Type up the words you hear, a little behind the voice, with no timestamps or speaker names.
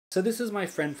So this is my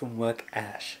friend from work,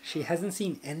 Ash. She hasn't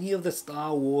seen any of the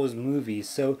Star Wars movies,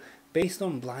 so based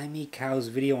on Blimey Cow's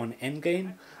video on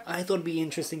Endgame, I thought it'd be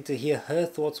interesting to hear her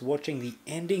thoughts watching the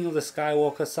ending of the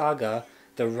Skywalker saga,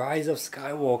 The Rise of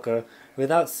Skywalker,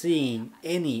 without seeing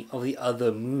any of the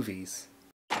other movies.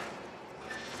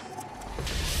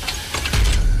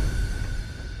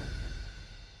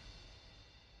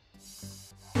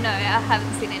 No, I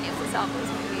haven't seen any of the Star Wars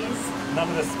movies. None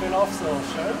of the spin-offs or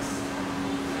shows?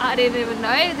 I didn't even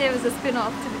know there was a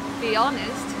spin-off, to be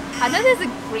honest. I know there's a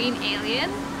green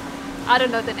alien. I don't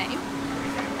know the name.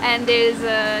 And there's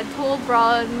a tall,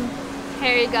 brown,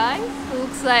 hairy guy who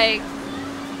looks like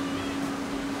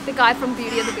the guy from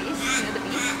Beauty and the Beast. You know, the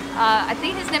Beast. I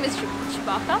think his name is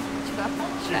Chewbacca.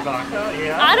 Chewbacca,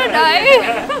 yeah. I don't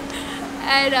know.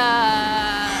 And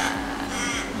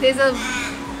there's a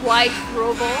white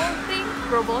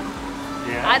robot.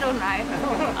 Yeah. I don't know.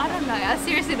 I don't know. I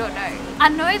seriously don't know. I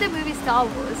know the movie Star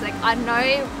Wars. Like, I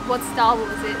know what Star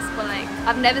Wars is, but like,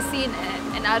 I've never seen it,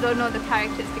 and I don't know the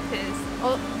characters because,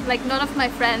 like, none of my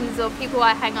friends or people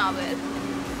I hang out with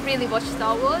really watch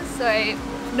Star Wars. So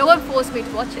no one forced me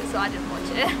to watch it, so I didn't watch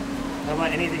it. How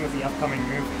about anything with the upcoming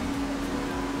movie?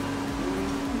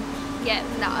 Yeah,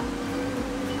 nah.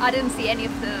 I didn't see any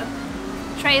of the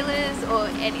trailers or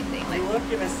anything. You work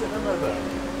in a cinema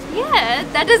though. Yeah,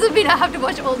 that doesn't mean I have to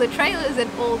watch all the trailers and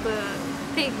all the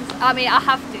things. I mean, I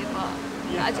have to, but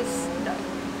Yeah. I just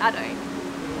I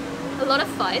don't. A lot of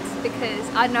fights because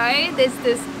I know there's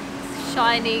this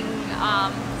shining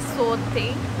sword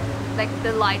thing, like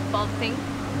the light bulb thing.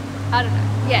 I don't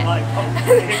know. Yeah. Light bulb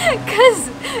thing. Because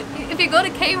if you go to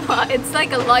Kmart, it's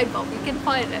like a light bulb. You can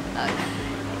find it.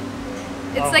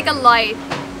 It's like a light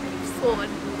sword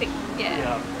thing.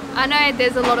 Yeah. I know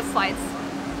there's a lot of fights.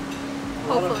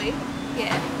 Hopefully,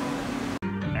 yeah.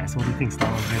 So what do you think Star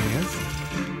Wars really is?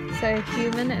 So a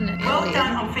human and an Well alien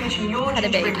done on finishing your had a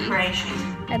baby, creation.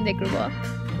 and they grew up,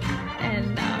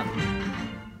 and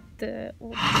the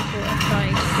people are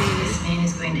trying This man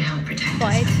is going to help protect to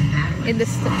fight in the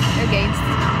against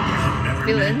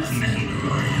villains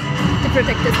to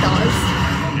protect the stars.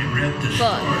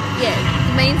 But yeah,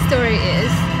 the main story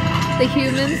is the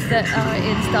humans that are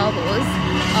in Star Wars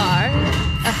are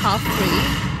a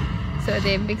half-breed. So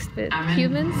they're mixed with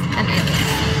humans and aliens.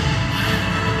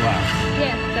 Wow.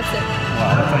 Yeah, that's it.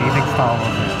 Wow, that's what you think Star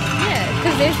Wars is? Yeah,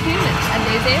 because there's humans and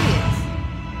there's aliens.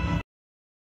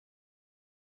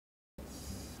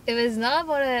 It was not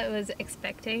what I was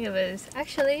expecting. It was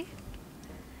actually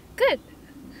good.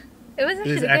 It was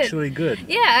actually good.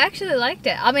 Yeah, I actually liked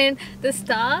it. I mean, the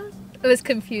start, it was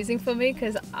confusing for me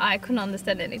because I couldn't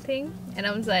understand anything. And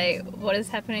I was like, what is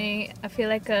happening? I feel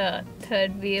like a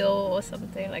third wheel or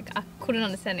something. Like, I couldn't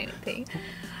understand anything.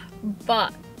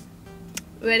 But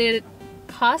when it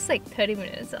passed like 30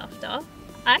 minutes after,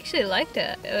 I actually liked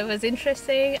it. It was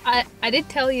interesting. I did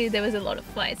tell you there was a lot of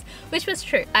fights, which was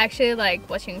true. I actually like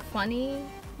watching funny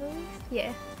movies.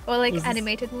 Yeah. Or like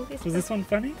animated movies. Was this one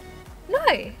funny?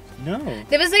 No. No.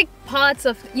 There was like parts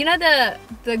of, you know,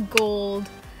 the gold,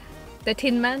 the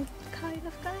Tin Man kind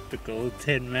of guy? The gold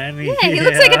Tin Man. Yeah, he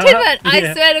looks like a Tin Man.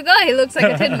 I swear to God, he looks like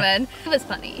a Tin Man. It was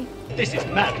funny. This is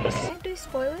madness. Can I do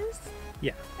spoilers?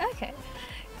 Yeah. Okay.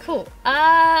 Cool.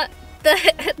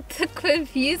 The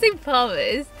confusing part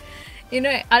is, you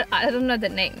know, I don't know the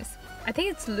names. I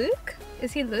think it's Luke.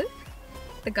 Is he Luke?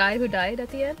 The guy who died at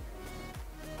the end?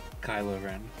 Kylo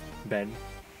Ren. Ben.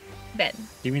 Ben.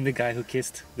 You mean the guy who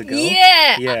kissed the girl?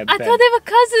 Yeah! Yeah, I Ben. thought they were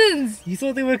cousins! You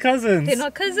thought they were cousins? They're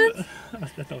not cousins?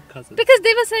 They're not cousins. Because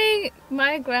they were saying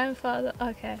my grandfather.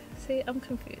 Okay, see, I'm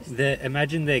confused.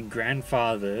 Imagine their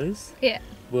grandfathers Yeah.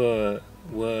 were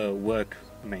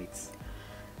workmates.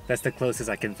 That's the closest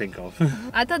I can think of.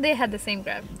 I thought they had the same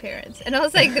grandparents. And I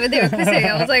was like, when they were kissing,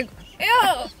 I was like,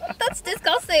 ew, that's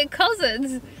disgusting,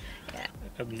 cousins. Yeah.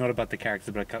 Not about the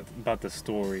characters, but about the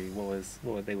story.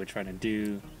 What they were trying to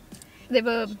do. They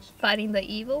were fighting the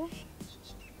evil.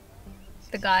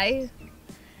 The guy.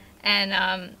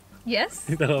 And, yes.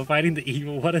 They were fighting the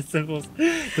evil. What a simple...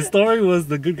 The story was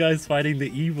the good guys fighting the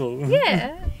evil.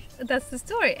 Yeah, that's the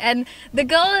story. And the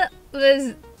girl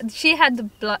she had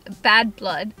the bad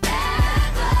blood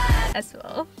as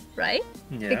well, right?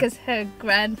 Yeah. Because her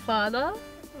grandfather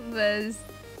was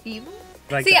evil.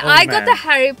 Like See, the old I got man. the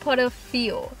Harry Potter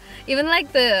feel. Even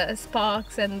like the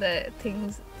sparks and the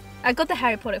things. I got the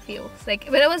Harry Potter feel. Like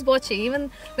when I was watching,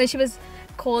 even when she was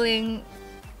calling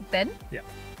Ben. Yeah.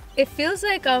 It feels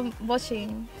like I'm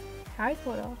watching Harry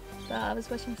Potter. But I was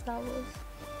watching Star Wars.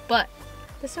 But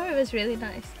the story was really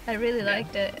nice. I really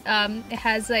liked it. It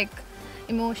has like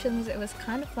emotions. It was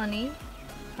kind of funny.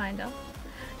 Kind of.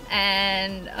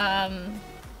 And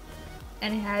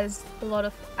and it has a lot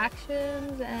of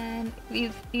actions, and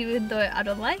even though I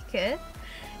don't like it,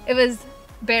 it was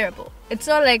bearable. It's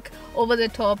not like over the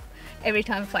top every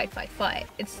time fight.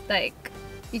 It's like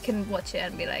you can watch it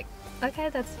and be like, okay,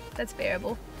 that's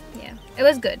bearable. Yeah, it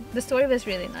was good. The story was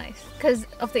really nice because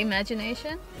of the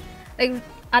imagination. Like,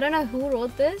 I don't know who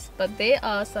wrote this, but they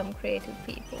are some creative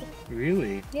people.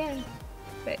 Really? Yeah.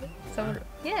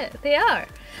 Yeah, they are.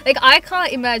 Like, I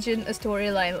can't imagine a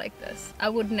storyline like this. I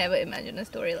would never imagine a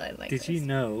storyline like this. Did you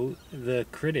know the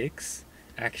critics,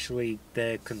 actually,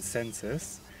 their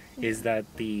consensus is that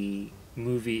the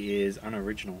movie is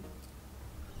unoriginal?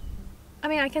 I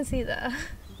mean, I can see that.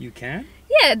 You can?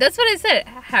 Yeah, that's what I said.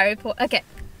 Harry Potter. Okay,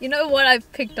 you know what I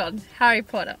picked on? Harry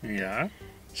Potter. Yeah.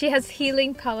 She has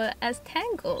healing power as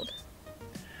Tangled.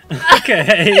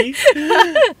 Okay.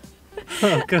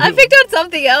 Oh, I picked on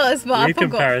something else, but I Your forgot.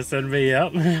 comparison me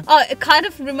up. Oh, it kind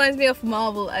of reminds me of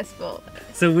Marvel as well.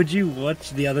 So would you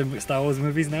watch the other Star Wars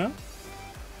movies now?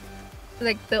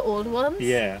 Like the old ones?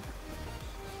 Yeah,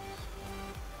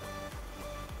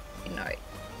 No.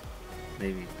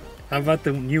 maybe. How about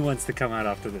the new ones to come out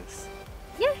after this?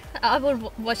 Yeah, I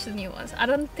will watch the new ones. I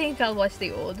don't think I'll watch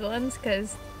the old ones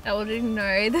because I already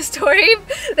know the story.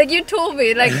 Like, you told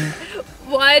me, like,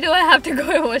 why do I have to go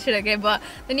and watch it again? But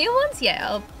the new ones, yeah,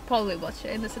 I'll probably watch it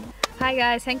and listen. Hi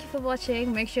guys, thank you for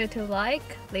watching. Make sure to like,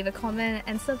 leave a comment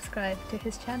and subscribe to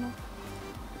his channel.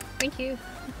 Thank you.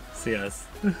 See us.